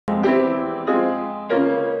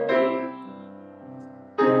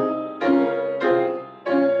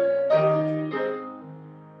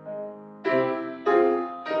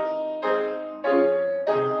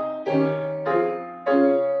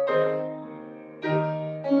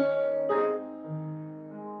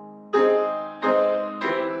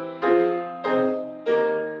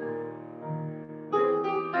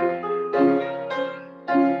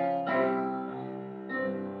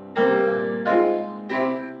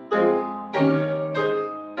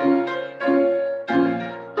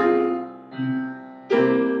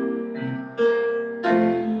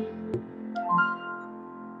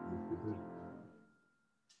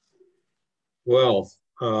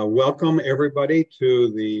Welcome everybody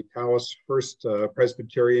to the Taos First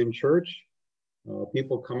Presbyterian Church.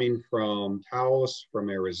 People coming from Taos, from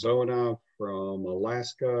Arizona, from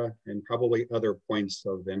Alaska, and probably other points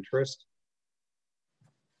of interest.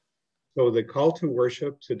 So the call to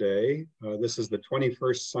worship today, this is the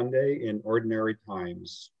 21st Sunday in Ordinary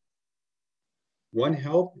Times. One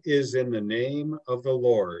help is in the name of the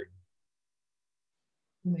Lord,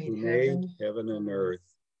 who made heaven and earth.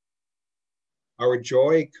 Our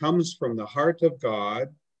joy comes from the heart of God,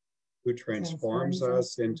 who transforms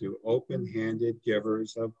us into open-handed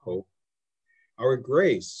givers of hope. Our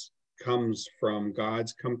grace comes from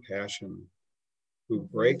God's compassion, who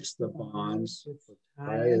breaks the bonds that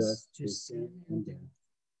tie us to sin and death.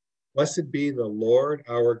 Blessed be the Lord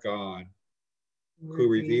our God, who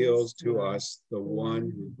reveals to us the one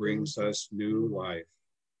who brings us new life.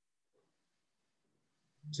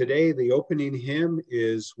 Today, the opening hymn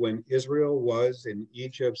is When Israel Was in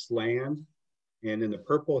Egypt's Land. And in the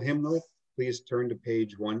purple hymnal, please turn to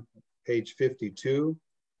page 52.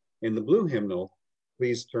 In the blue hymnal,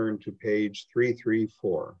 please turn to page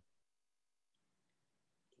 334.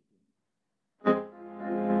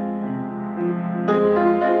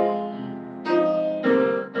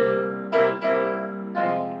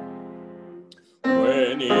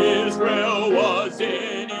 When Israel was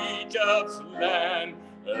in Egypt's land,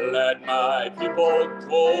 let my people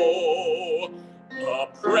go.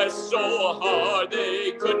 Oppressed so hard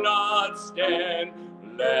they could not stand,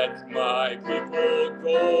 let my people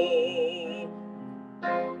go.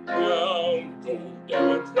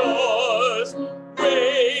 Down cross,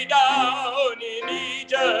 way down in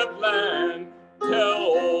Egypt land, tell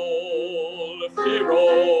old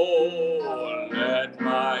Pharaoh, let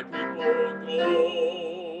my people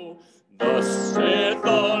go. Thus saith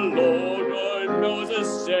the Lord, what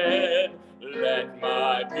Moses said, let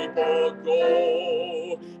my people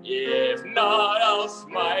go. If not, I'll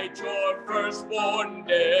smite your firstborn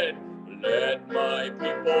dead. Let my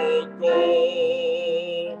people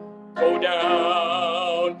go. Go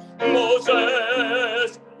down,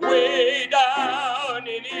 Moses, way down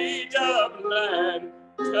in Egypt land.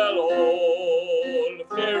 Tell old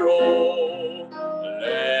Pharaoh,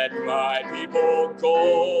 let my people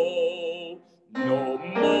go. No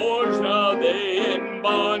more shall they in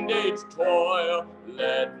bondage toil,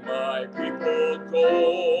 let my people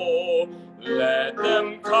go. Let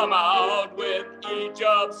them come out with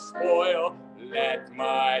Egypt's spoil, let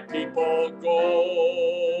my people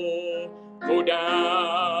go. Go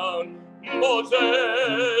down,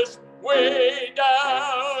 Moses, way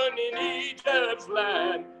down in Egypt's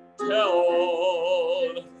land. Tell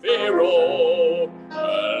old Pharaoh,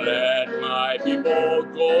 let my people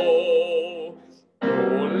go.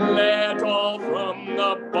 Oh, let all from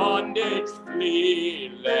the bondage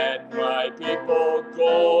flee, let my people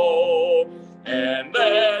go. And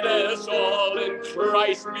let us all in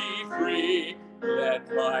Christ be free, let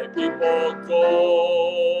my people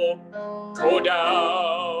go. Go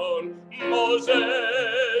down,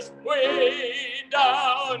 Moses, way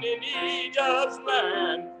down in Egypt's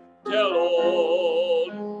land. Tell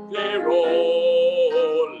old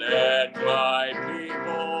Pharaoh, let my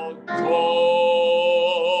people go.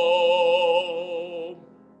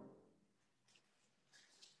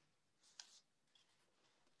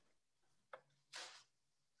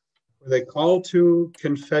 With a call to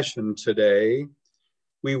confession today,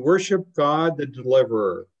 we worship God the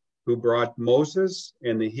Deliverer, who brought Moses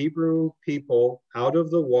and the Hebrew people out of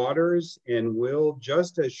the waters and will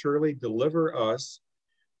just as surely deliver us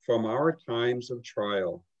from our times of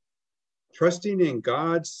trial. Trusting in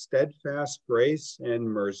God's steadfast grace and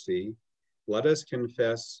mercy, let us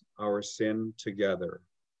confess our sin together.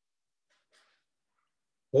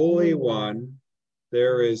 Holy One,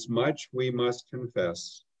 there is much we must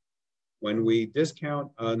confess. When we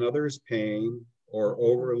discount another's pain or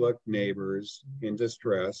overlook neighbors in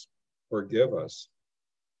distress, forgive us.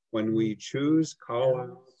 When we choose call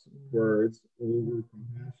out words over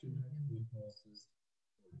compassionate impulses,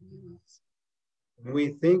 forgive us. When we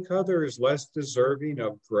think others less deserving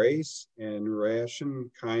of grace and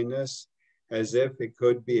ration kindness as if it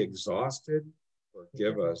could be exhausted,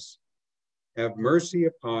 forgive us. Have mercy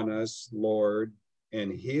upon us, Lord,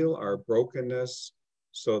 and heal our brokenness,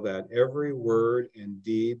 so that every word and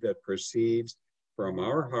deed that proceeds from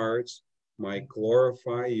our hearts might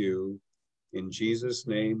glorify you. In Jesus'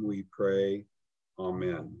 name we pray,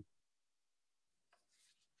 amen.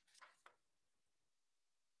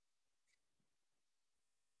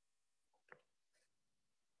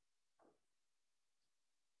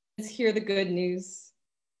 Let's hear the good news.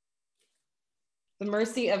 The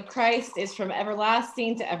mercy of Christ is from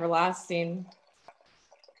everlasting to everlasting.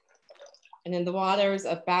 and in the waters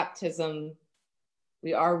of baptism,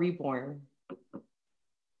 we are reborn.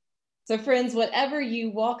 So friends, whatever you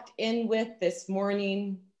walked in with this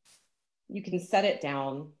morning, you can set it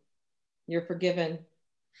down. You're forgiven.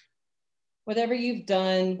 Whatever you've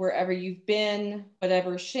done, wherever you've been,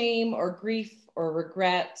 whatever shame or grief or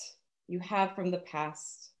regret you have from the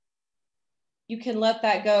past, you can let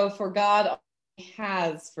that go, for God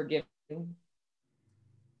has forgiven you.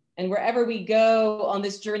 And wherever we go on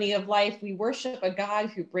this journey of life, we worship a God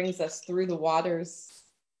who brings us through the waters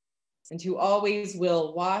and who always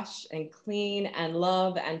will wash and clean and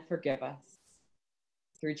love and forgive us.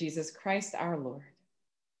 Through Jesus Christ our Lord.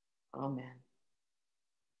 Amen.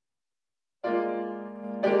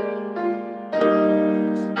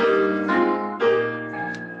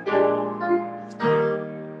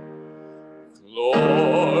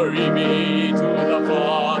 Glory be to the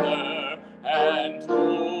Father, and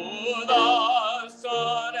to the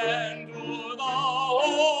Son, and to the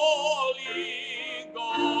Holy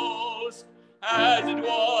Ghost, as it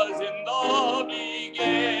was in the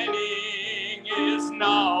beginning, is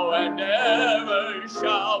now, and ever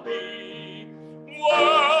shall be,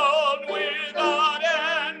 world without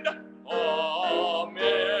end.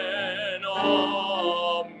 Amen. Amen.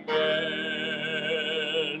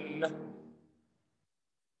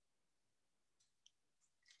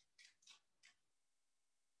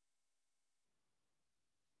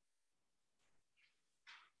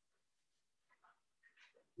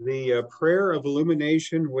 The prayer of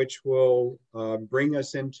illumination, which will bring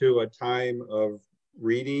us into a time of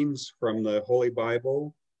readings from the Holy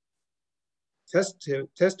Bible.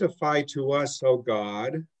 Testify to us, O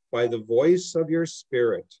God, by the voice of your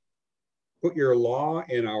Spirit. Put your law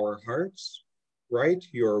in our hearts, write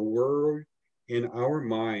your word in our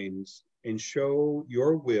minds, and show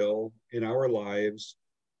your will in our lives.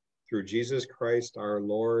 Through Jesus Christ our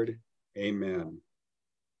Lord. Amen.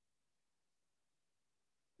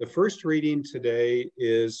 The first reading today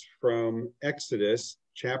is from Exodus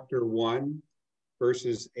chapter 1,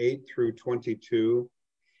 verses 8 through 22.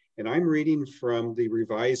 And I'm reading from the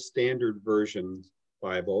Revised Standard Version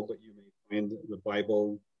Bible, but you may find the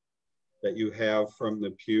Bible that you have from the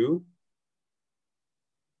pew.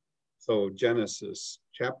 So Genesis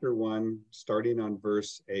chapter 1, starting on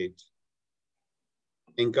verse 8.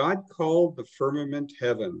 And God called the firmament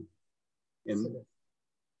heaven.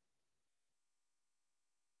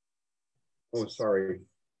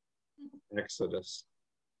 Exodus.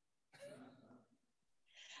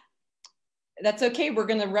 That's okay. We're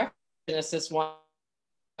going to reference Genesis 1.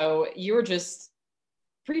 So you were just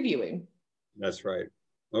previewing. That's right.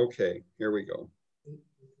 Okay, here we go.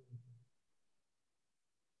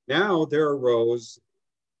 Now there arose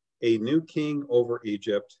a new king over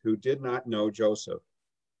Egypt who did not know Joseph.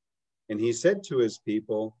 And he said to his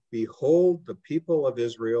people, behold, the people of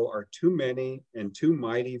Israel are too many and too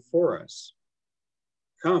mighty for us.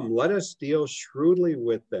 Come, let us deal shrewdly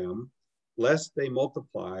with them, lest they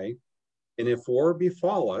multiply. And if war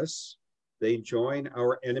befall us, they join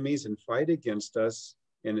our enemies and fight against us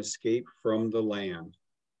and escape from the land.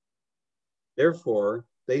 Therefore,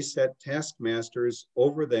 they set taskmasters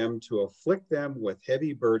over them to afflict them with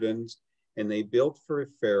heavy burdens, and they built for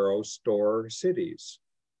Pharaoh store cities,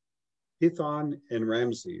 Pithom and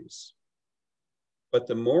Ramses. But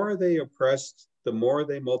the more they oppressed, the more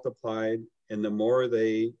they multiplied, and the more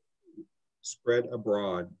they spread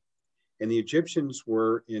abroad. And the Egyptians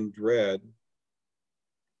were in dread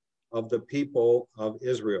of the people of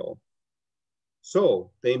Israel.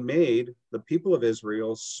 So they made the people of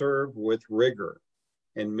Israel serve with rigor,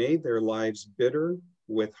 and made their lives bitter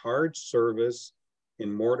with hard service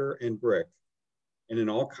in mortar and brick, and in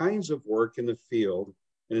all kinds of work in the field,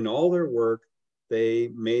 and in all their work they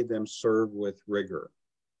made them serve with rigor.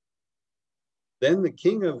 Then the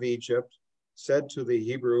king of Egypt said to the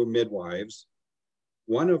Hebrew midwives,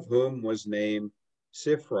 one of whom was named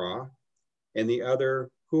Shiphrah, and the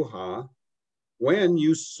other Puah, when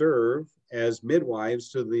you serve as midwives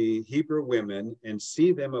to the Hebrew women and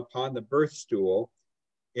see them upon the birth stool,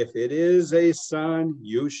 if it is a son,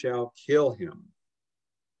 you shall kill him.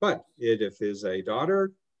 But if it is a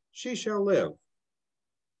daughter, she shall live.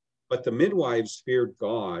 But the midwives feared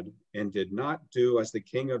God and did not do as the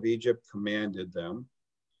king of Egypt commanded them,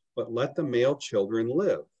 but let the male children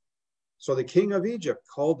live. So the king of Egypt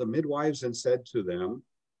called the midwives and said to them,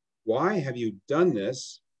 why have you done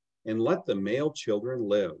this, and let the male children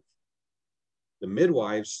live? The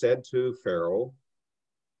midwives said to Pharaoh,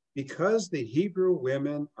 because the Hebrew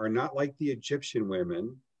women are not like the Egyptian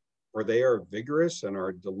women, for they are vigorous and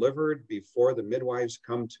are delivered before the midwives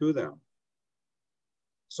come to them.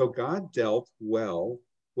 So God dealt well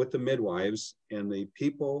with the midwives, and the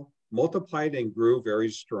people multiplied and grew very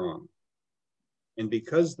strong. And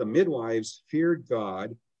because the midwives feared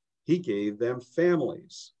God, he gave them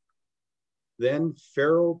families. Then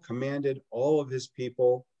Pharaoh commanded all of his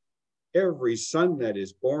people, every son that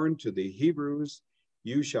is born to the Hebrews,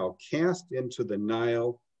 you shall cast into the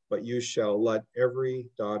Nile, but you shall let every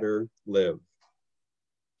daughter live.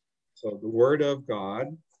 So the word of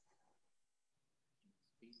God,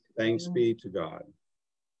 thanks be to God.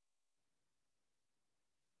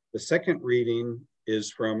 The second reading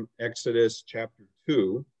is from Exodus chapter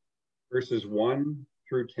 2, verses 1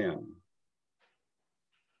 through 10.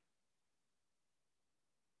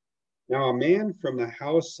 Now a man from the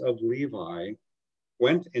house of Levi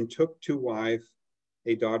went and took to wife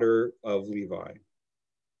a daughter of Levi.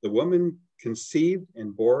 The woman conceived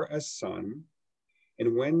and bore a son,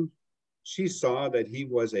 and when she saw that he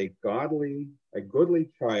was a goodly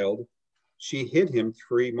child, she hid him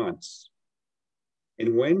 3 months.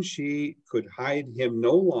 And when she could hide him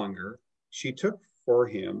no longer, she took for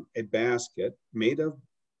him a basket made of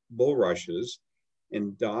bulrushes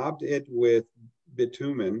and daubed it with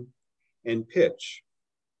bitumen and pitch.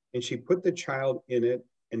 And she put the child in it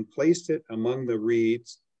and placed it among the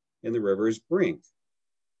reeds in the river's brink.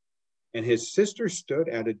 And his sister stood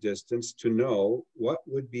at a distance to know what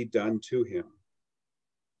would be done to him.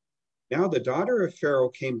 Now the daughter of Pharaoh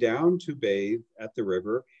came down to bathe at the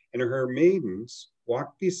river, and her maidens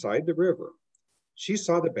walked beside the river. She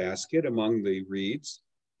saw the basket among the reeds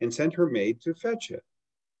and sent her maid to fetch it.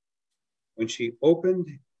 When she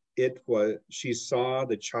opened it, she saw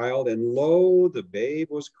the child, and lo, the babe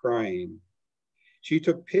was crying. She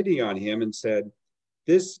took pity on him and said,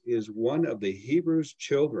 "This is one of the Hebrews'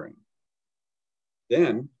 children."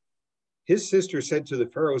 Then his sister said to the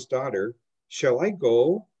Pharaoh's daughter, "Shall I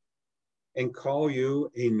go and call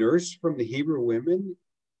you a nurse from the Hebrew women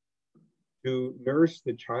to nurse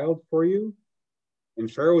the child for you?" And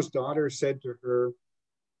Pharaoh's daughter said to her,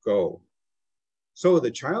 "Go." So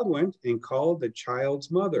the child went and called the child's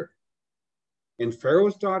mother. And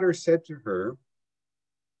Pharaoh's daughter said to her,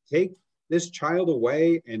 "Take this child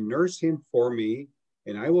away and nurse him for me,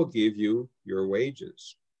 and I will give you your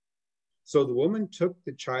wages." So the woman took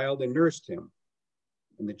the child and nursed him.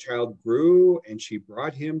 And the child grew, and she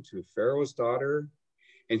brought him to Pharaoh's daughter,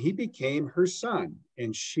 and he became her son,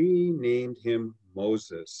 and she named him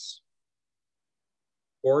Moses.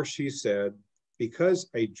 Or she said, "Because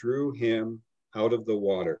I drew him out of the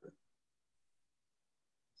water."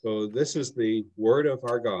 So this is the word of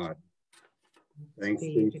our God. Thanks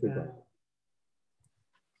be to God.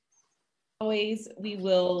 Always, we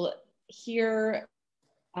will hear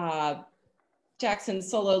Jackson's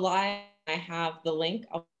solo live. I have the link.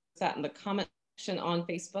 I'll put that in the comment section on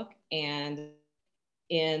Facebook and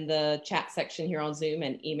in the chat section here on Zoom,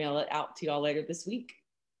 and email it out to y'all later this week.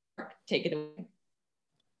 Take it away.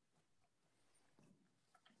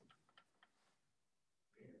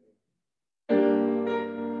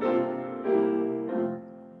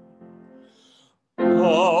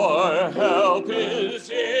 Our help is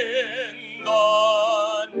in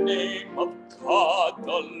the name of God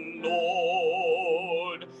the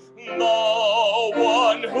Lord, the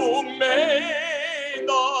one who made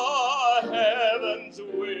the heavens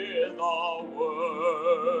with a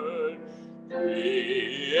word,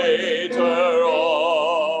 creator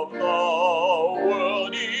of the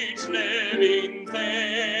world, each living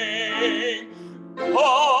thing.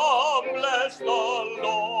 Come, bless the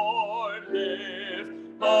Lord,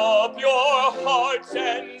 lift up your hearts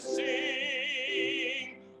and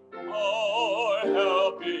sing. Our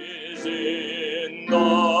help is in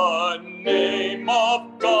the name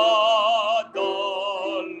of God the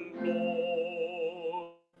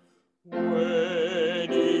Lord.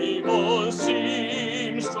 When evil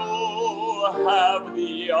seems to have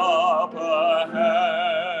the upper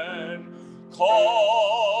hand,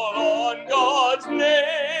 call on God's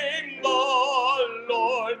name, the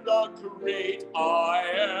Lord, the great I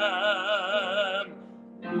am.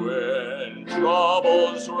 When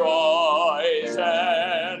troubles rise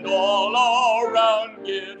and all around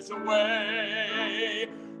gives way,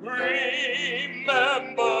 remember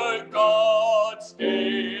God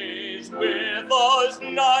stays with us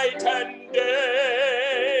night and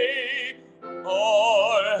day.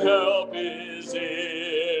 Our help is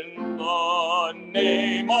in the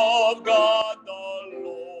name of God the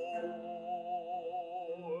Lord.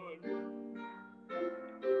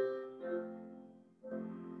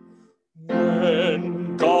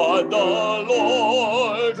 When God the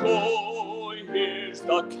Lord, who hears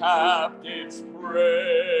the captive's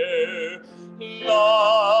prayer,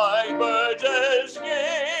 like birds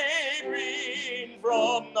escaping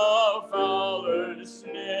from fowler's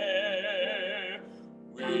snare.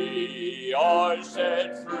 We are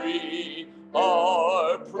set free,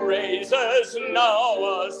 our praises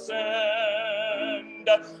now ascend.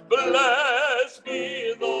 Blessed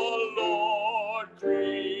be the Lord,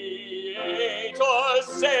 Creator,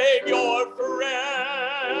 Savior,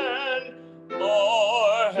 friend.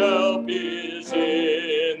 Our help is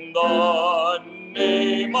in the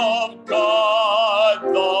name of God the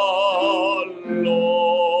Lord.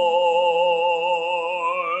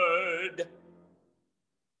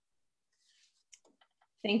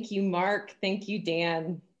 Thank you, Mark. Thank you,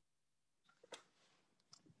 Dan.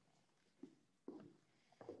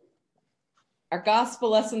 Our gospel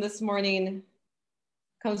lesson this morning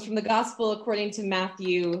comes from the gospel according to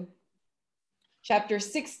Matthew, chapter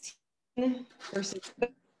 16, verses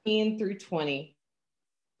 13 through 20.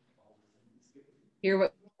 Hear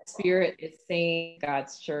what the Spirit is saying to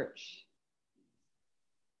God's church.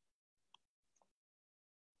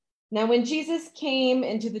 Now, when Jesus came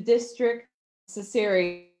into the district of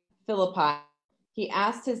Caesarea Philippi, he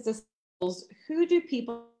asked his disciples, "Who do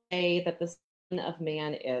people say that the Son of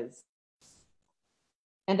Man is?"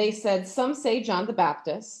 And they said, "Some say John the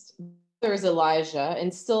Baptist, others Elijah,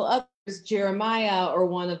 and still others Jeremiah or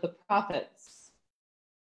one of the prophets."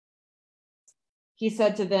 He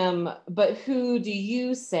said to them, "But who do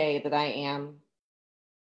you say that I am?"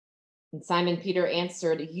 And Simon Peter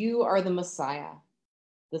answered, "You are the Messiah,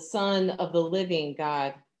 the Son of the living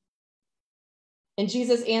God." And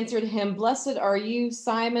Jesus answered him, "Blessed are you,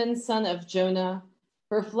 Simon, son of Jonah,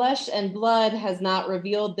 for flesh and blood has not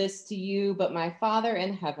revealed this to you, but my Father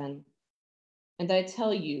in heaven. And I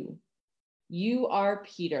tell you, you are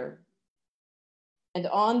Peter, and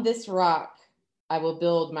on this rock I will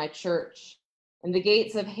build my church, and the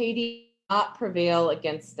gates of Hades will not prevail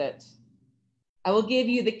against it. I will give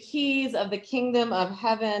you the keys of the kingdom of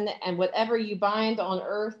heaven, and whatever you bind on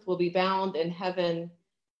earth will be bound in heaven,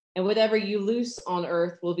 and whatever you loose on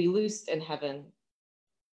earth will be loosed in heaven."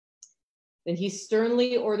 Then he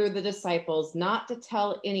sternly ordered the disciples not to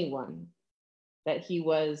tell anyone that he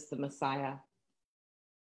was the Messiah.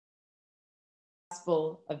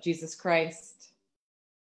 Gospel of Jesus Christ.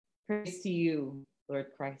 Praise to you,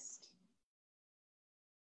 Lord Christ.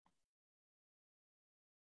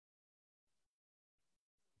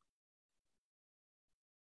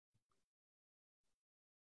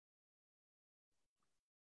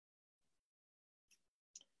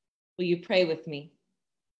 Will you pray with me?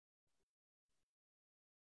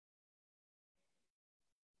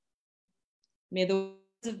 May the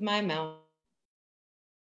words of my mouth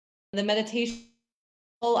and the meditation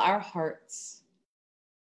of all our hearts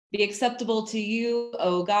be acceptable to you,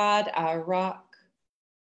 O God, our rock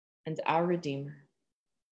and our Redeemer.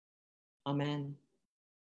 Amen.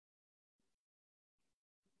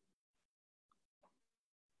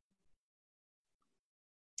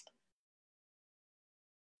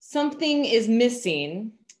 Something is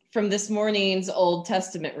missing from this morning's Old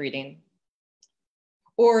Testament reading.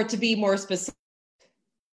 Or to be more specific,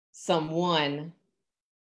 someone.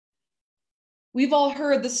 We've all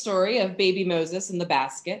heard the story of baby Moses in the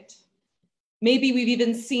basket. Maybe we've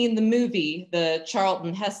even seen the movie, the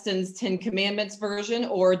Charlton Heston's 10 Commandments version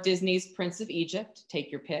or Disney's Prince of Egypt,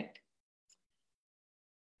 take your pick.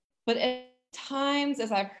 But at times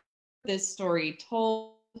as I've heard this story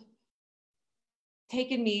told, it's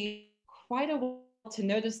taken me quite a while to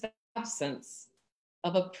notice the absence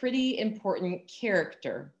of a pretty important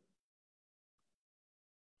character,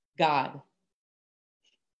 God.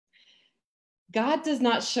 God does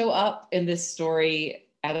not show up in this story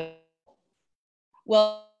at all.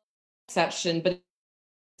 Well, exception, but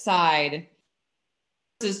aside,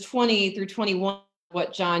 verses 20 through 21,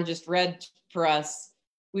 what John just read for us,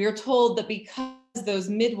 we are told that because those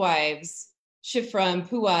midwives, Shiphrah and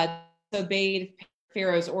Puah, obeyed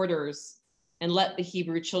Pharaoh's orders and let the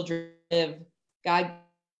Hebrew children live God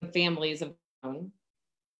families of their own,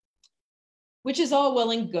 which is all well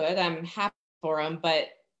and good. I'm happy for them, but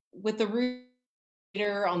with the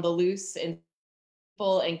rooster on the loose and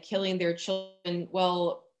killing their children,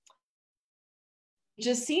 well, it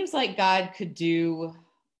just seems like God could do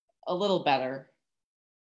a little better.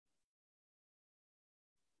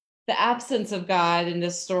 The absence of God in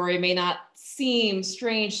this story may not seem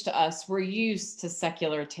strange to us. We're used to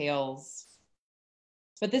secular tales.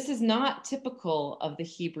 But this is not typical of the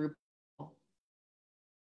Hebrew Bible.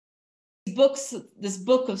 This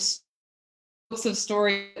book of books of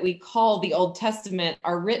story that we call the Old Testament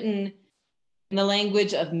are written in the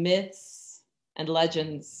language of myths and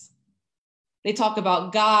legends. They talk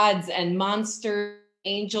about gods and monsters,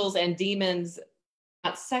 angels and demons,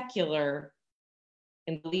 not secular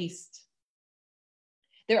in the least.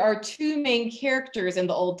 There are two main characters in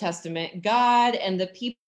the Old Testament, God and the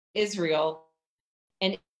people of Israel.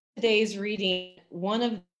 And in today's reading, one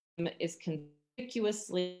of them is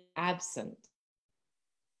conspicuously absent.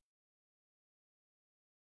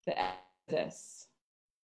 The Exodus.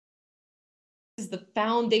 This is the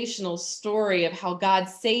foundational story of how God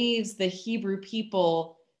saves the Hebrew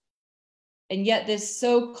people. And yet this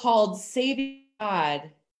so-called saving God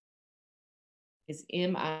is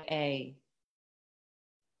MIA.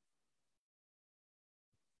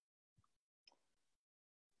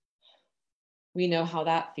 We know how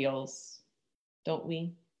that feels, don't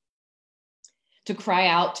we? To cry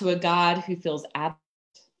out to a God who feels absent,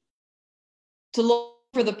 to look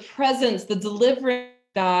for the presence, the deliverance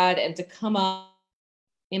of God, and to come up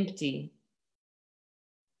empty.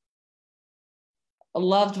 A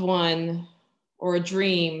loved one or a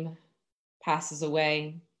dream passes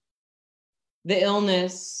away. The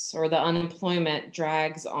illness or the unemployment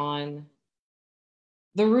drags on.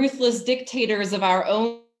 The ruthless dictators of our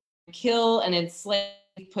own kill and enslave,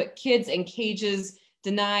 put kids in cages,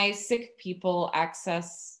 deny sick people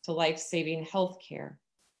access to life-saving health care.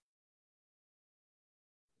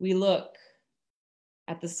 We look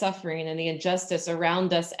at the suffering and the injustice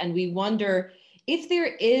around us, and we wonder, if there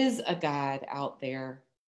is a God out there,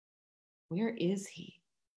 where is he?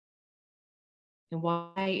 And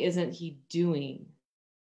why isn't he doing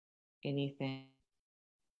anything?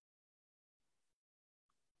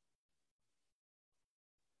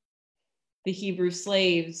 The Hebrew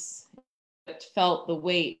slaves felt the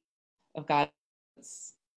weight of God's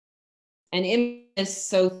presence. And in this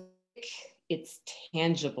so thick, it's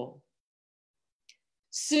tangible.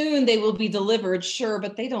 Soon they will be delivered, sure,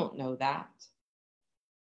 but they don't know that.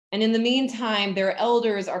 And in the meantime, their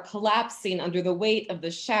elders are collapsing under the weight of the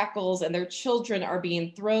shackles, and their children are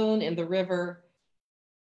being thrown in the river.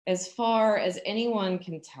 As far as anyone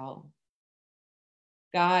can tell,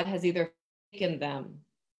 God has either forsaken them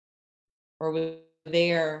or was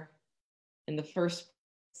there in the first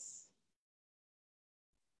place.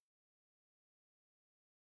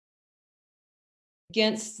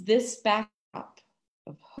 Against this backdrop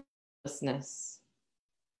of hopelessness,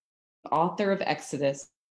 the author of Exodus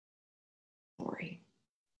story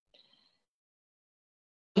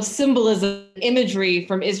of symbolism, imagery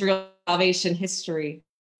from Israel's salvation history.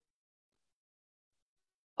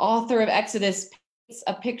 The author of Exodus paints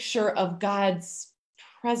a picture of God's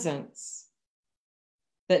presence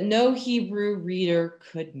that no Hebrew reader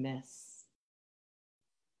could miss.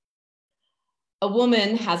 A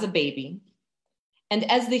woman has a baby, and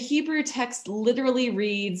as the Hebrew text literally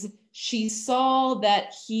reads, she saw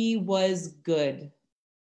that he was good.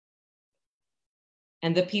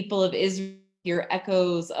 And the people of Israel hear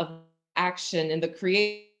echoes of action in the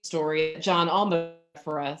creation story that John almost read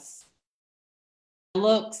for us. He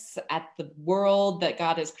looks at the world that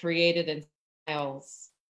God has created and smiles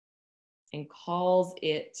and calls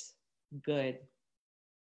it good.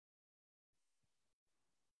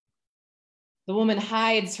 The woman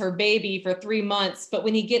hides her baby for 3 months, but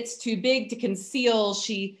when he gets too big to conceal,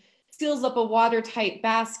 she seals up a watertight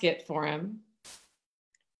basket for him.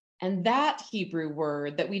 And that Hebrew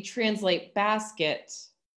word that we translate basket,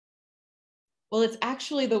 well, it's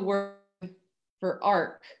actually the word for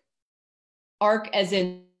ark. Ark as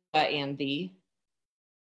in and thee.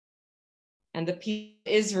 And the people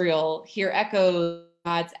of Israel hear echoes of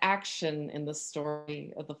God's action in the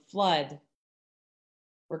story of the flood,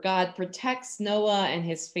 where God protects Noah and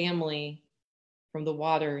his family from the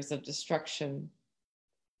waters of destruction.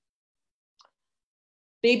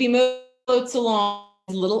 Baby Moses floats along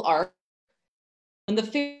his little ark when the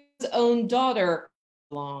Pharaoh's own daughter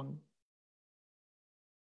comes along.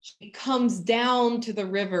 She comes down to the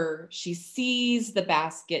river. She sees the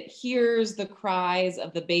basket, hears the cries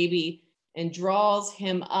of the baby, and draws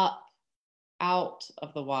him up out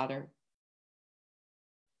of the water.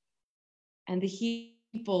 And the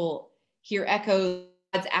people hear echoes of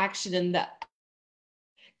God's action in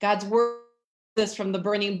God's word this from the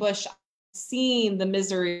burning bush. I've seen the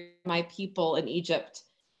misery of my people in Egypt.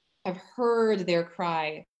 I've heard their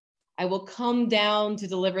cry. I will come down to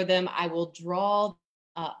deliver them. I will draw them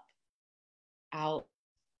up out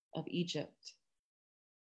of Egypt.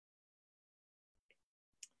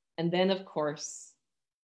 And then, of course,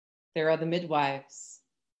 there are the midwives,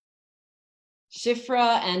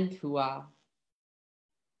 Shiphrah and Puah,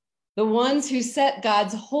 the ones who set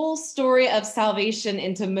God's whole story of salvation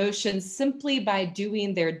into motion simply by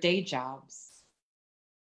doing their day jobs.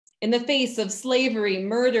 In the face of slavery,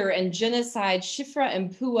 murder, and genocide, Shiphrah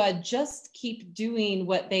and Puah just keep doing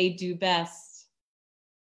what they do best.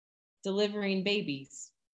 delivering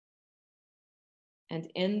babies. And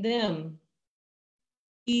in them,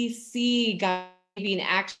 we see God giving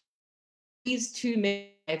action. These two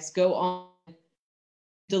midwives go on to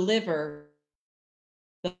deliver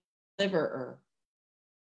the deliverer.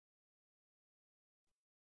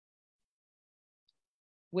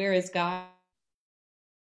 Where is God?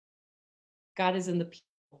 God is in the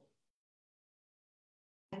people.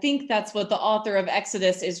 I think that's what the author of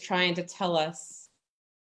Exodus is trying to tell us.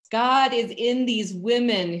 God is in these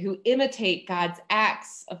women who imitate God's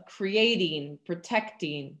acts of creating,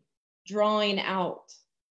 protecting, drawing out,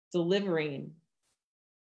 delivering.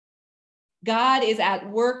 God is at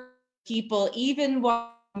work, people, even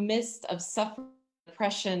while in the midst of suffering,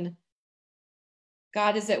 oppression.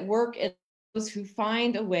 God is at work in those who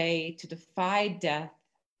find a way to defy death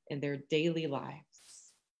in their daily lives.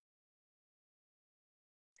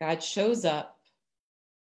 God shows up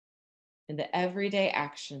in the everyday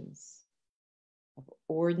actions of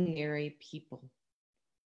ordinary people.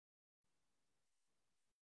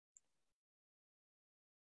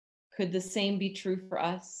 Could the same be true for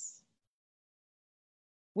us?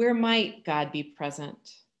 Where might God be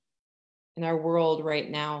present in our world right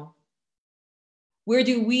now? Where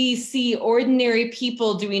do we see ordinary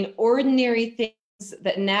people doing ordinary things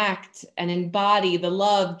that enact and embody the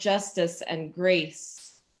love, justice, and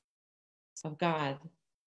grace of God?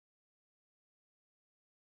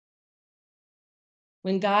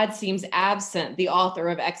 When God seems absent, the author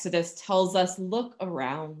of Exodus tells us, look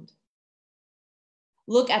around.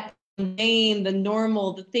 Look at the mundane, the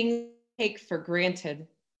normal, the things we take for granted.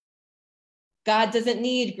 God doesn't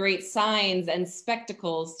need great signs and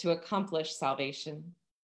spectacles to accomplish salvation.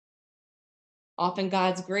 Often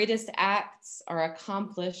God's greatest acts are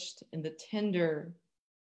accomplished in the tender,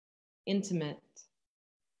 intimate,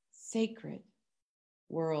 sacred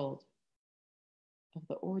world of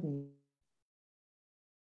the ordinary.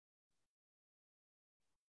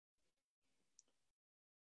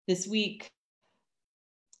 This week,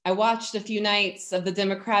 I watched a few nights of the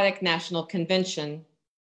Democratic National Convention.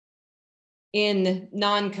 In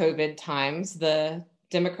non-COVID times, the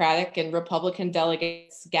Democratic and Republican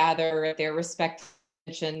delegates gather at their respective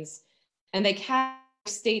conventions and they cast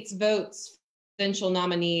their states' votes for presidential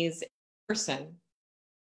nominees in person.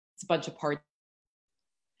 It's a bunch of parties.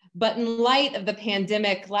 But in light of the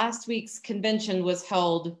pandemic, last week's convention was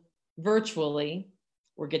held virtually.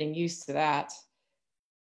 We're getting used to that.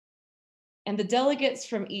 And the delegates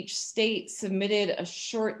from each state submitted a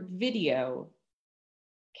short video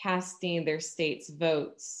casting their state's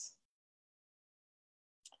votes.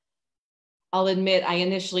 I'll admit, I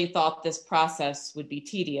initially thought this process would be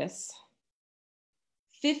tedious.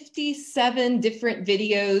 57 different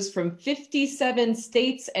videos from 57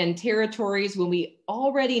 states and territories when we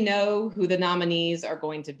already know who the nominees are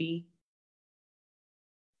going to be.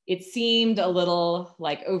 It seemed a little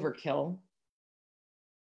like overkill.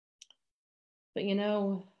 But you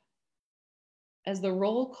know, as the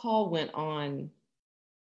roll call went on,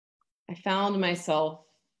 I found myself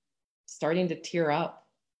starting to tear up.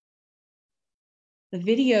 The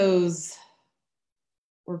videos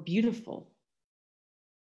were beautiful.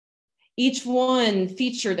 Each one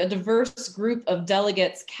featured a diverse group of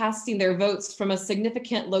delegates casting their votes from a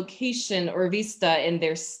significant location or vista in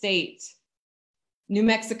their state. New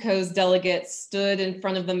Mexico's delegates stood in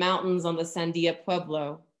front of the mountains on the Sandia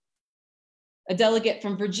Pueblo. A delegate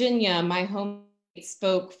from Virginia, my home state,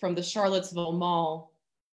 spoke from the Charlottesville Mall,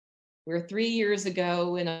 where 3 years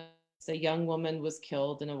ago a young woman was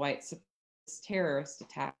killed in a white supremacist terrorist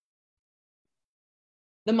attack.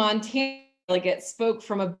 The Montana delegate spoke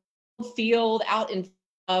from a field out in front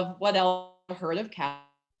of what else a herd of cattle.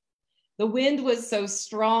 The wind was so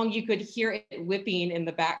strong you could hear it whipping in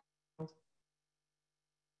the background.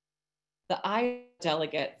 The Iowa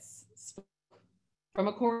delegates spoke from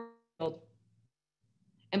a cornfield,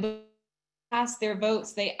 and cast their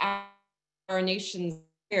votes, they asked our nation's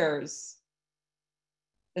prayers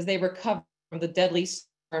as they recovered from the deadly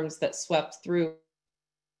storms that swept through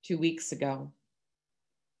 2 weeks ago.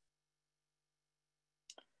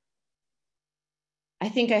 I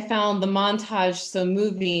think I found the montage so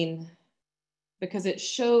moving because it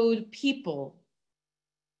showed people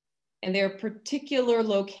in their particular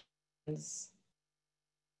locations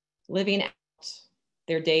living out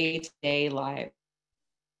their day-to-day lives.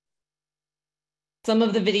 Some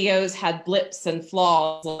of the videos had blips and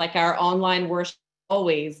flaws, like our online worship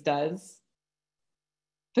always does,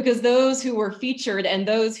 because those who were featured and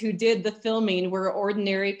those who did the filming were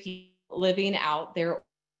ordinary people living out their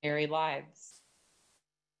ordinary lives.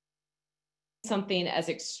 Something as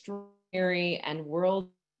extraordinary and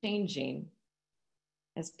world-changing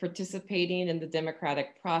as participating in the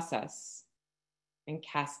democratic process and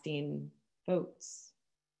casting votes.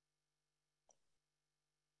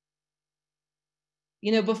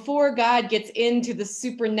 You know, before God gets into the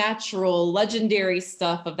supernatural, legendary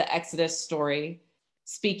stuff of the Exodus story,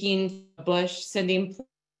 speaking from the bush, sending plagues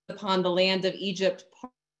upon the land of Egypt,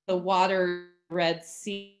 the water, Red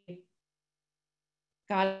Sea,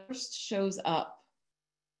 God first shows up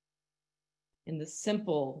in the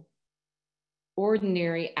simple,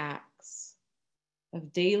 ordinary acts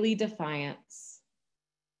of daily defiance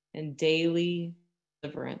and daily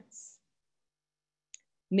deliverance.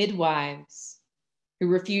 Midwives who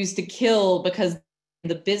refuse to kill because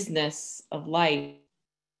the business of life.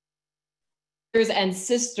 Brothers and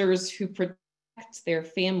sisters who protect their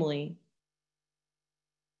family.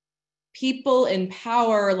 People in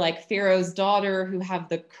power like Pharaoh's daughter who have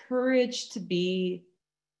the courage to be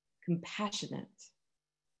compassionate.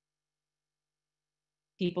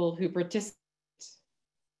 People who participate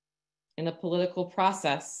in a political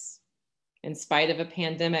process in spite of a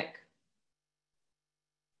pandemic.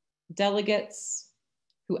 Delegates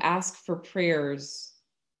who ask for prayers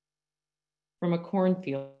from a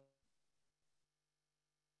cornfield.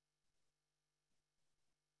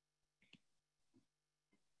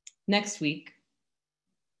 Next week,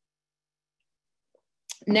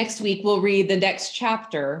 we'll read the next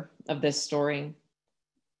chapter of this story.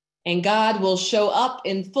 And God will show up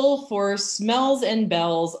in full force, smells and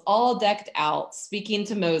bells, all decked out, speaking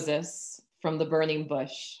to Moses from the burning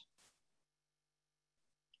bush.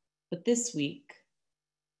 But this week,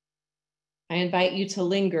 I invite you to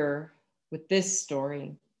linger with this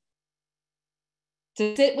story.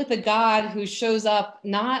 To sit with a God who shows up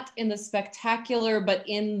not in the spectacular, but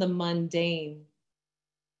in the mundane.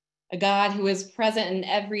 A God who is present in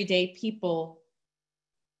everyday people,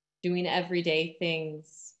 doing everyday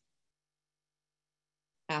things.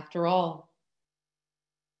 After all,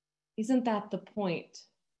 isn't that the point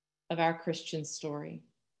of our Christian story?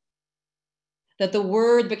 That the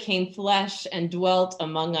Word became flesh and dwelt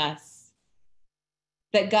among us.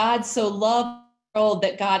 That God so loved the world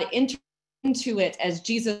that God entered into it as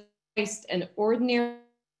Jesus Christ, an ordinary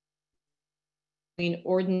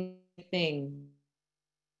thing.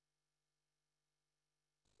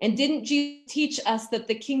 And didn't Jesus teach us that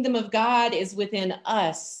the kingdom of God is within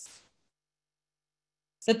us?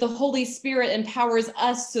 That the Holy Spirit empowers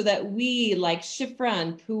us so that we, like Shiphrah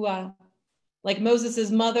and Puah, like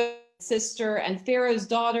Moses' mother, sister, and Pharaoh's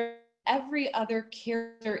daughter, every other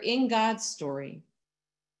character in God's story,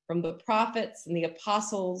 from the prophets and the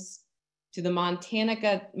apostles to the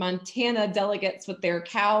Montana delegates with their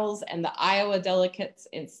cows and the Iowa delegates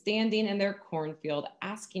standing in their cornfield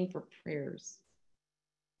asking for prayers,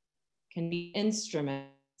 can be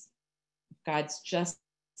instruments of God's justice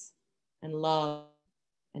and love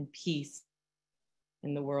and peace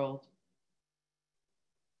in the world.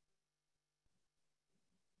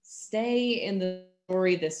 Stay in the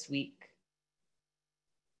story this week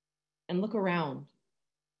and look around.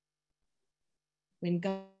 When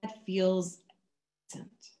God feels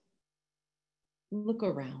absent, look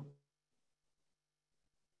around.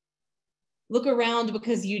 Look around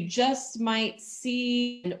because you just might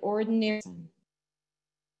see an ordinary person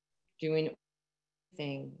doing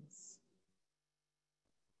things.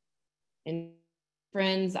 And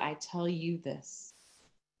friends, I tell you this,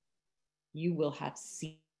 you will have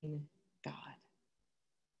seen God.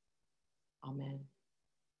 Amen.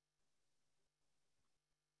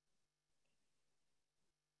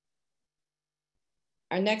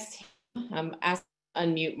 Our next, ask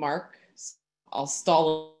unmute Mark. I'll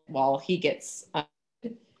stall while he gets.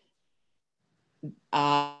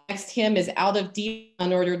 Next hymn is Out of Deep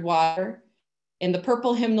Unordered Water. In the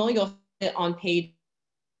purple hymnal, you'll find it on page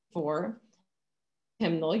 4.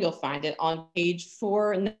 Hymnal, you'll find it on page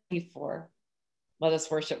 494. Let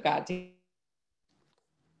us worship God together.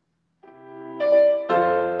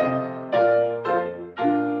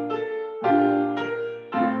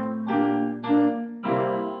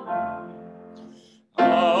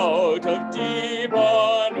 Out of deep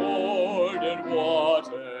unordered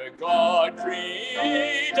water, God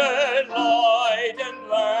created light and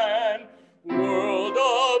land, world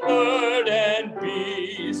of bird and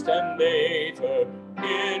beast, and later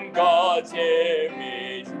in God's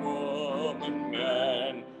image, woman,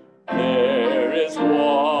 man. There is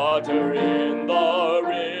water in the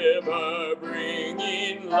river,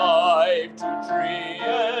 bringing life to tree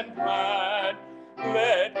and plant.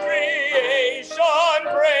 Let creation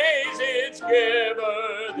praise its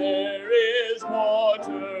giver. There is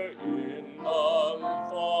water in the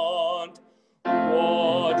font,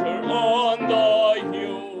 water on the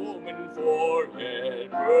human forehead,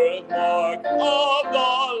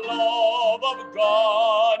 of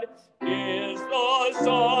God is the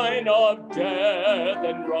sign of death,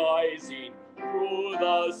 and rising through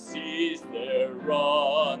the seas there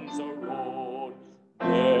runs a road.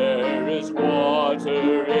 There is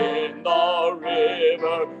water in the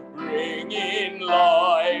river, bringing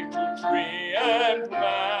life to tree and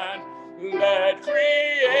plant. Let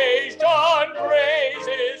creation praise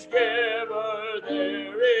his giver.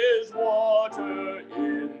 There is water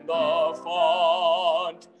in the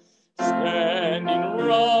font. Standing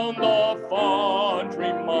round the font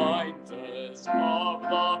reminds us of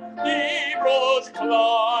the heroes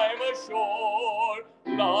climb ashore.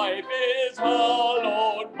 Life is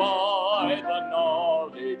hallowed by the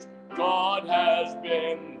knowledge God has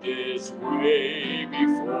been this way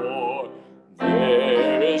before.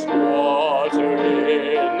 There is water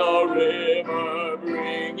in the river,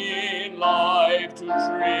 bringing life to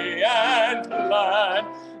tree and plant.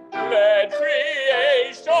 Let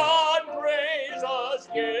creation praise us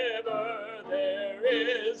giver. There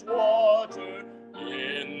is water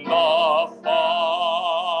in the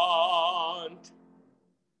font.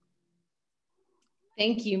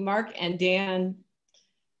 Thank you, Mark and Dan.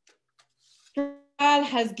 God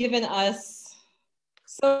has given us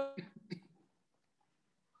so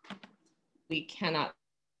we cannot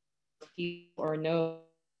feel or know.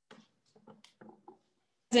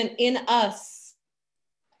 And in us,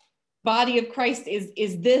 body of Christ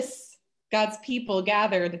is this God's people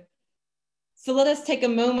gathered. So let us take a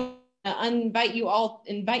moment to invite you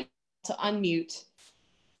to unmute.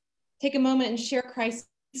 Take a moment and share Christ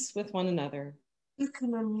with one another. You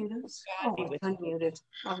can unmute us. God be with unmuted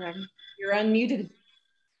already. You're unmuted.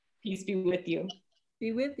 Peace be with you.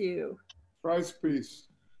 Be with you. Christ's peace.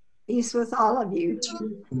 Peace with all of you.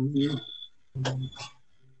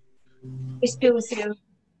 Peace be with you.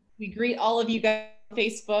 We greet all of you guys on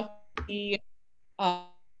Facebook. I'd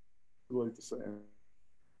like to say.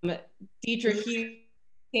 Dietrich Hughes,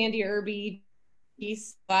 Sandy Irby,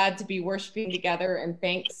 peace. Glad to be worshiping together, and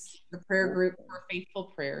thanks to the prayer group for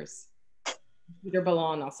faithful prayers. Peter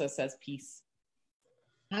Ballon also says peace.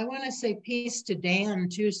 I want to say peace to Dan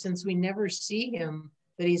too, since we never see him,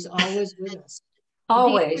 but he's always with us.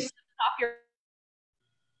 Always.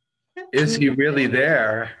 Is he really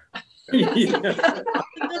there? Really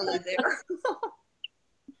there.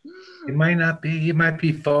 He might not be. He might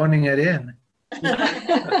be phoning it in.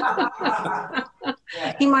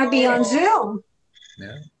 He might be on Zoom.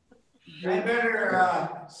 Yeah. I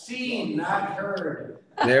better seen, not heard.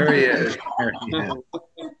 There he is. There he is.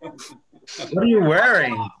 What are you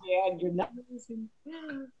wearing? Yeah, you're not losing.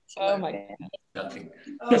 Oh my God.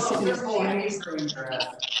 He's still in his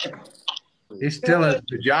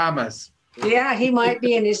pajamas. Yeah, he might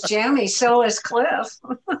be in his jammies. So is Cliff.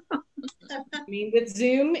 I mean, with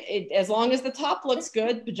Zoom, as long as the top looks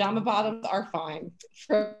good, pajama bottoms are fine.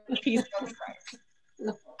 For peace of Christ.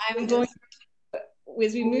 I'm going to,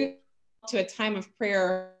 as we move to a time of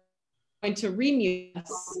prayer, I'm going to remute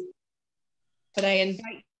us. But I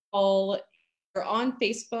invite you all, if you're on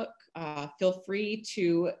Facebook, feel free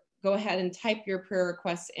to go ahead and type your prayer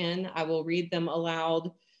requests in. I will read them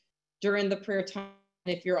aloud during the prayer time.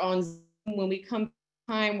 If you're on Zoom, when we come to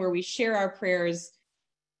a time where we share our prayers,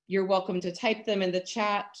 you're welcome to type them in the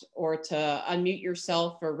chat or to unmute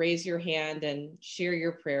yourself or raise your hand and share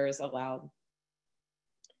your prayers aloud.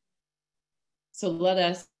 So let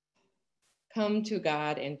us come to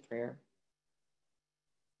God in prayer.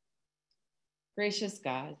 Gracious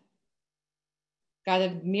God, God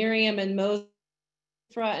of Miriam and Moses,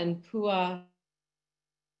 Phra and Pua,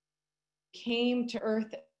 came to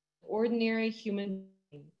earth ordinary human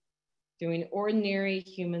being, doing ordinary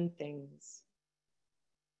human things.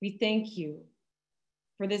 We thank you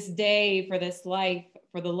for this day, for this life,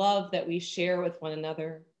 for the love that we share with one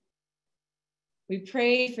another. We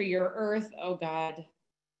pray for your earth, oh God,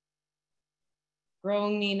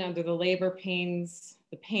 groaning under the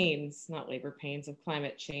the pains, not labor pains, of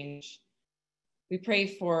climate change. We pray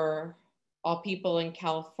for all people in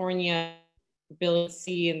California, Bill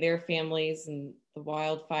C and their families and the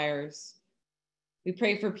wildfires. We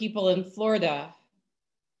pray for people in Florida,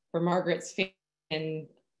 for Margaret's family and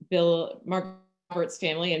Margaret's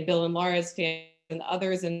family and Bill and Laura's family and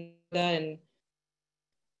others in Florida, and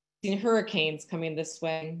seen hurricanes coming this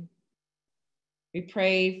way. We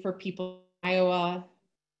pray for people in Iowa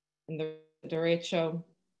and the derecho.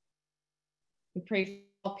 We pray for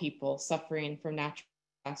all people suffering from natural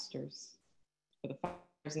disasters, for the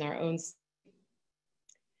fires in our own state.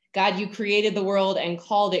 God, you created the world and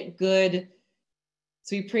called it good.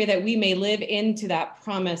 So we pray that we may live into that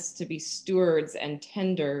promise to be stewards and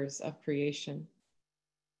tenders of creation.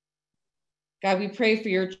 God, we pray for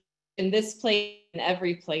your church in this place and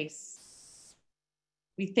every place.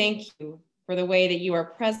 We thank you for the way that you are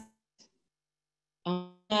present on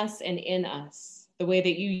us and in us, the way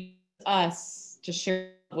that you use us to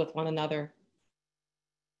share with one another.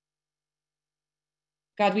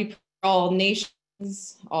 God, we pray for all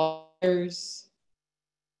nations, all others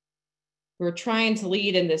who are trying to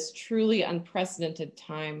lead in this truly unprecedented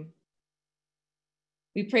time.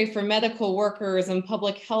 We pray for medical workers and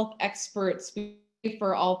public health experts. We pray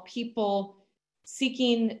for all people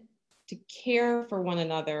seeking to care for one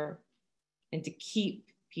another and to keep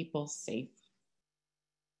people safe.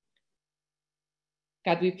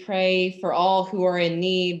 God, we pray for all who are in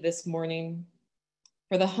need this morning,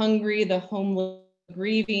 for the hungry, the homeless, the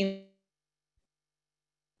grieving,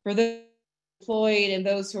 for the employed and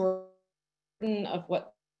those who are certain of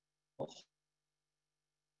what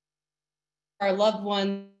our loved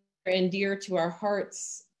ones are and dear to our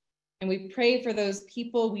hearts. And we pray for those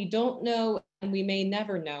people we don't know and we may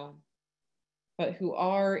never know, but who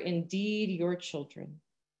are indeed your children.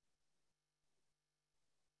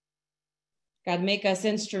 God, make us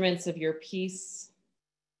instruments of your peace.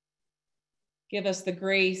 Give us the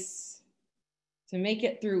grace to make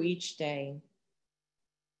it through each day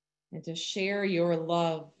and to share your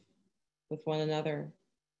love with one another.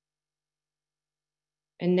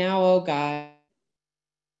 And now, oh God,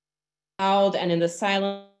 loud and in the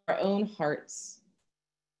silence of our own hearts,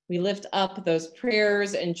 we lift up those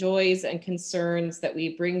prayers and joys and concerns that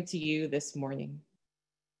we bring to you this morning.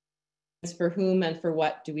 For whom and for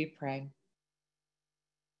what do we pray?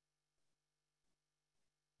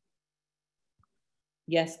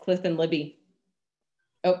 Yes, Cliff and Libby.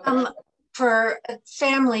 Oh. For a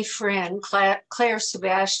family friend, Claire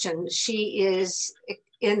Sebastian, she is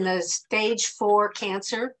in the stage 4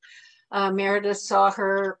 cancer. Meredith saw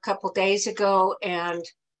her a couple days ago and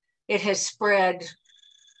it has spread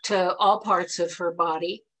to all parts of her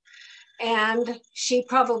body. And she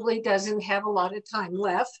probably doesn't have a lot of time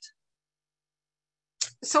left.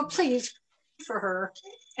 So please, for her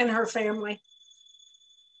and her family.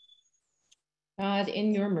 God,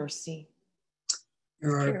 in your mercy.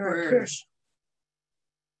 Hear our prayers.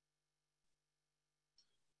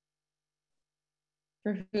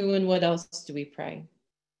 For who and what else do we pray?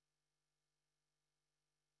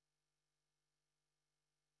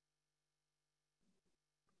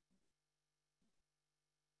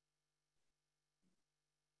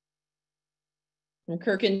 From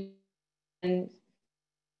Kirk and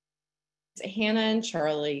Hannah and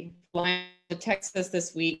Charlie flying to Texas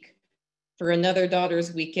this week for another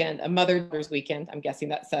daughter's weekend, a mother-daughter's weekend, I'm guessing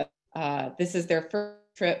that said. This is their first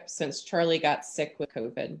trip since Charlie got sick with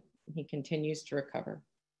COVID. He continues to recover.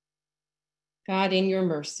 God, in your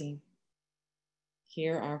mercy,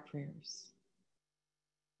 hear our prayers.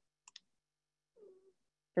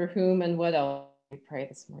 For whom and what else we pray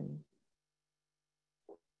this morning?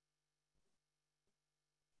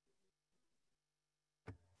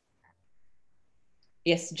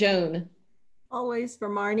 Yes, Joan. Always for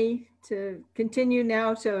Marnie to continue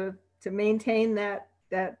now to maintain that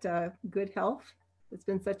good health. It's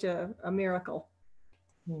been such a miracle.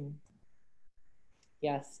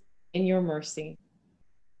 Yes, in your mercy,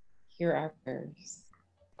 hear our prayers.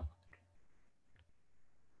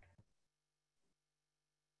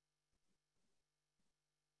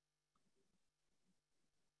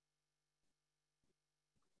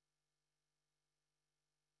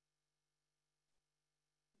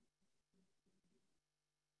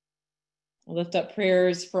 I lift up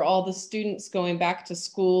prayers for all the students going back to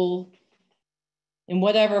school in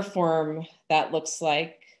whatever form that looks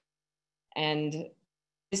like. And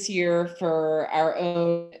this year for our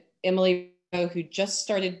own Emily, who just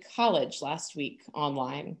started college last week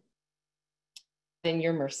online. In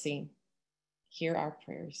your mercy, hear our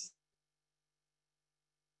prayers.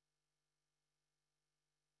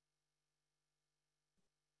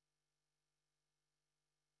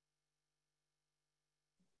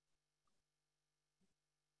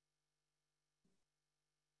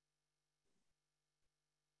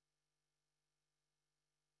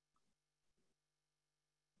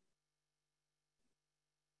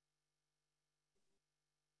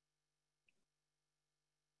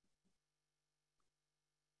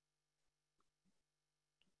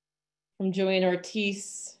 From Joanne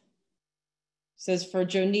Ortiz, says for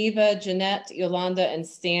Joneva, Jeanette, Yolanda, and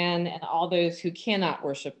Stan, and all those who cannot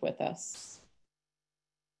worship with us.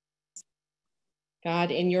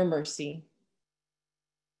 God, in your mercy,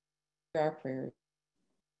 hear our prayers.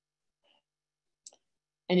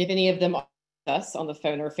 And if any of them are with us on the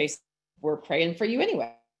phone or Facebook, we're praying for you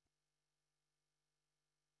anyway.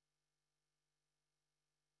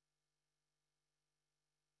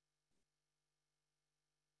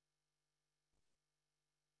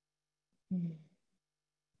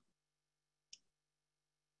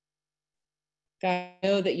 God, I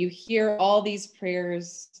know that you hear all these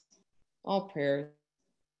prayers, all prayers,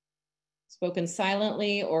 spoken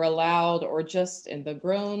silently or aloud or just in the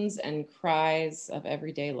groans and cries of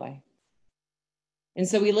everyday life. And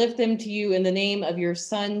so we lift them to you in the name of your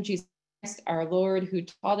Son, Jesus Christ, our Lord, who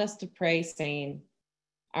taught us to pray, saying,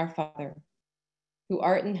 Our Father, who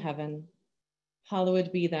art in heaven,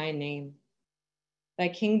 hallowed be thy name. Thy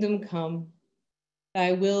kingdom come,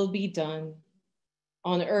 thy will be done,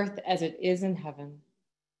 on earth as it is in heaven.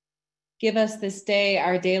 Give us this day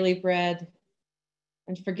our daily bread,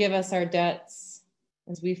 and forgive us our debts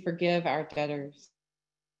as we forgive our debtors.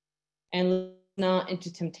 And lead us not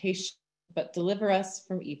into temptation, but deliver us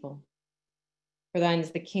from evil. For thine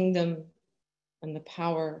is the kingdom and the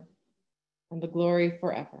power and the glory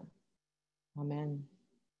forever. Amen.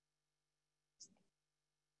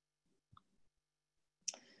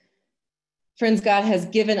 Friends, God has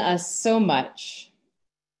given us so much.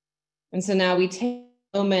 And so now we take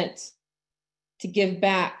a moment to give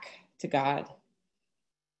back to God.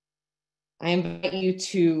 I invite you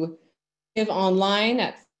to give online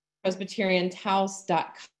at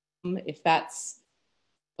presbyteriantaos.com if that's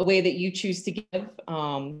a way that you choose to give.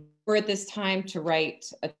 Or at this time to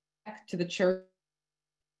write a check to the church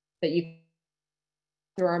that you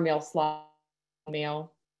through our mail slot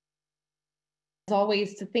mail. As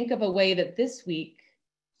always, to think of a way that this week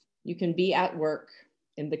you can be at work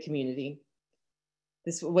in the community.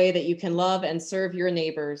 This way that you can love and serve your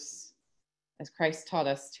neighbors as Christ taught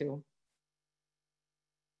us to.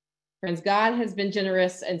 Friends, God has been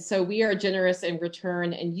generous, and so we are generous in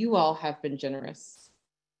return, and you all have been generous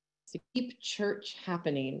to keep church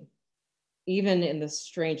happening, even in the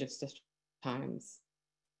strangest of times.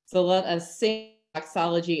 So let us sing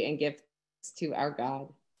doxology and give thanks to our God.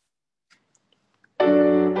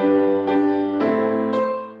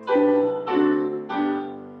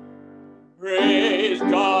 Praise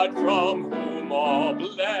God from whom all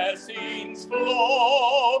blessings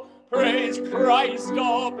flow. Praise Christ,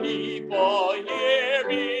 all people here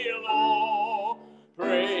below.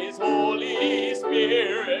 Praise Holy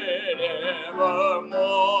Spirit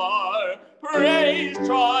evermore. Praise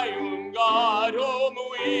Triune God whom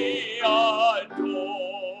we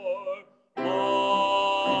adore.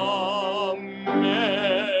 Amen.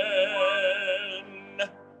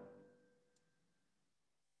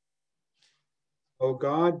 Oh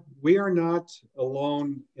God, we are not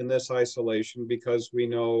alone in this isolation because we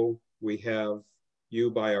know we have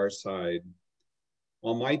you by our side.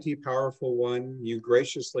 Almighty, powerful one, you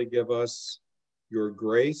graciously give us your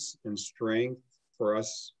grace and strength for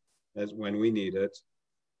us as when we need it.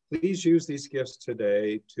 Please use these gifts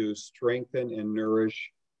today to strengthen and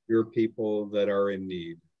nourish your people that are in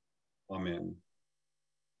need. Amen.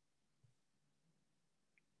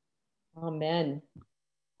 Amen.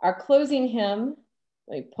 Our closing hymn,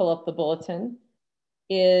 let me pull up the bulletin,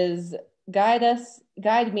 is Guide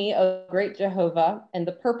Me, O Great Jehovah. And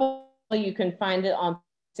the purple, you can find it on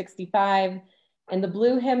 65, and the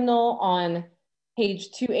blue hymnal on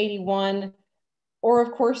page 281. Or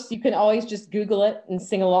of course, you can always just Google it and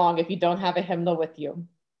sing along if you don't have a hymnal with you.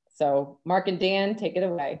 So Mark and Dan, take it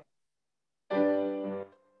away.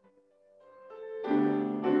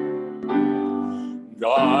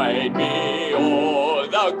 Guide me, O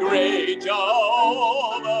the great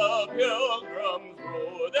Jehovah, pilgrim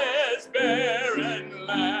through this barren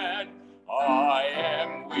land. I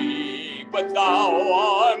am weak, but thou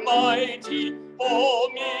art mighty.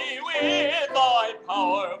 Hold me with thy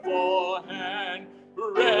powerful hand.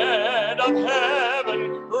 Bread of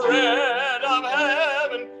heaven,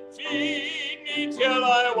 feed me till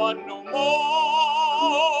I want no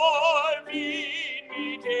more. Feed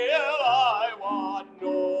me till I want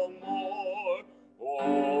no more.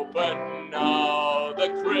 Open now the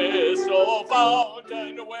crystal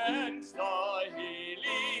fountain whence the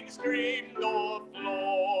healing stream doth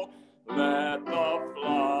flow. Let the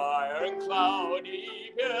flyer and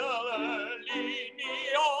cloudy pillar lead me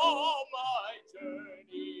all my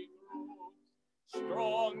journey through.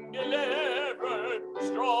 Strong deliver,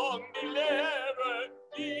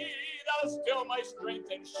 be thou still my strength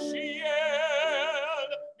and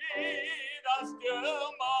shield. Be thou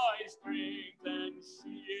still my strength and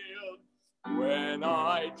shield. When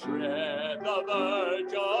I tread the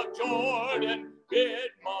verge of Jordan,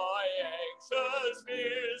 bid my anxious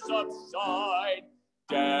fears subside.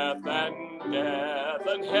 Death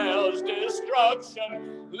and hell's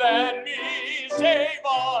destruction, let me save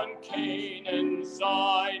on Canaan's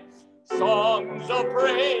side. Songs of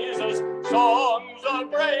praises,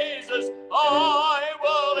 I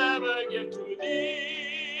will ever give to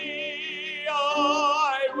thee.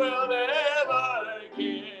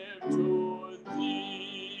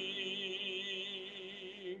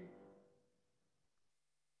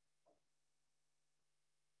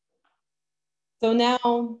 So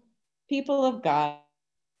now, people of God,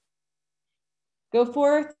 go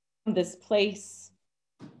forth from this place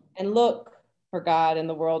and look for God in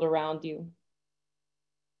the world around you.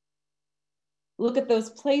 Look at those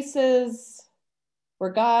places where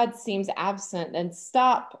God seems absent and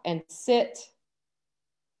stop and sit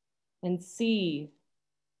and see.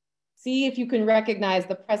 See if you can recognize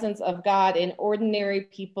the presence of God in ordinary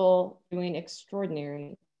people doing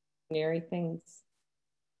extraordinary things.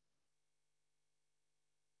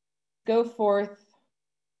 Go forth,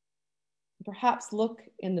 perhaps look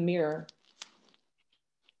in the mirror.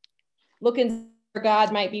 Look in where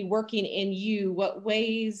God might be working in you, what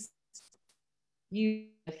ways you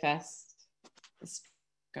manifest the Spirit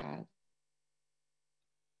of God.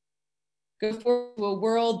 Go forth to a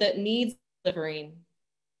world that needs delivering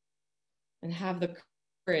and have the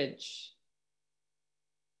courage.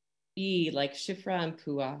 Be like Shifra and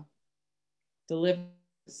Pua,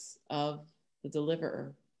 deliverers of the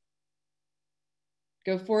deliverer.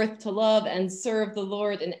 Go forth to love and serve the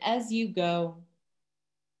Lord, and as you go,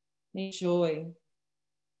 may joy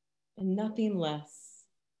and nothing less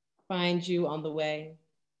find you on the way.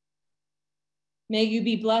 May you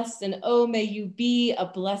be blessed, and oh, may you be a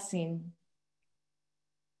blessing.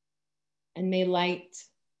 And may light,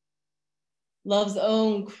 love's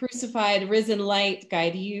own crucified, risen light,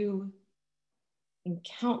 guide you and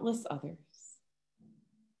countless others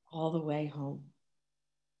all the way home.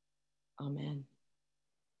 Amen.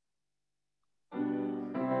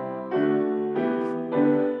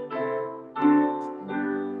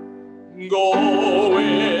 Go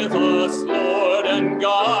with us, Lord, and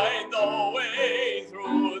guide